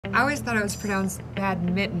I always thought it was pronounced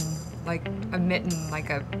badminton, like a mitten, like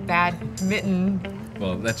a bad mitten.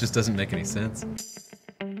 Well, that just doesn't make any sense.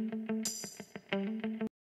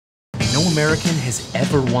 No American has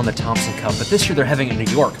ever won the Thompson Cup, but this year they're having it in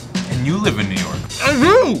New York. And you live in New York. I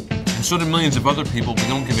do! And so do millions of other people who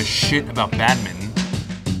don't give a shit about badminton.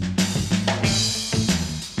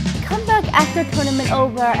 Come back after tournament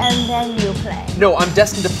over and then you play. No, I'm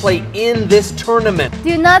destined to play in this tournament.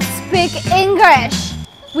 Do not speak English.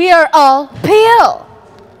 We are all pale.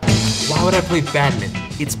 Why would I play badminton?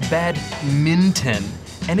 It's badminton,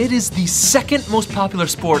 and it is the second most popular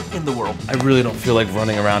sport in the world. I really don't feel like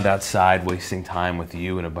running around outside wasting time with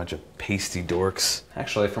you and a bunch of pasty dorks.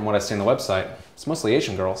 Actually, from what I see on the website, it's mostly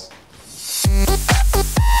Asian girls.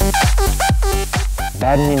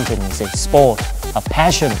 Badminton is a sport of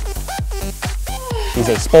passion. It's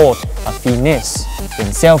a sport of finesse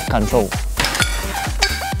and self-control.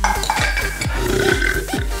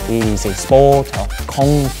 It is a sport of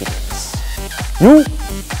confidence. You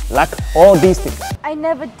lack all these things. I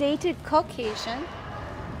never dated Caucasian.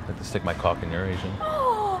 I'd like to stick my cock in your Asian.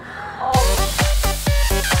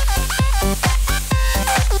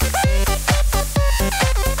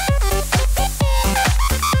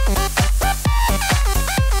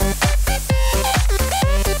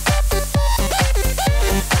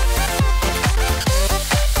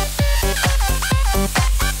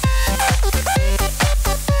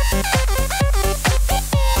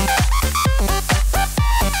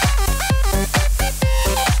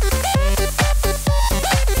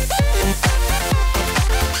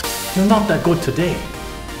 You're not that good today.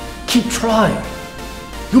 Keep trying.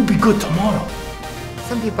 You'll be good tomorrow.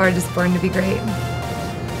 Some people are just born to be great.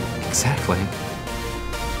 Exactly.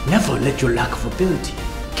 Never let your lack of ability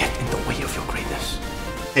get in the way of your greatness.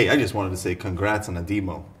 Hey, I just wanted to say congrats on the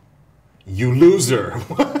demo. You loser.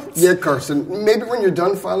 What? Yeah, Carson, maybe when you're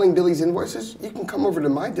done filing Billy's invoices, you can come over to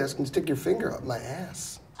my desk and stick your finger up my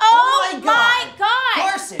ass. Oh my God!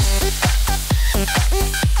 Carson!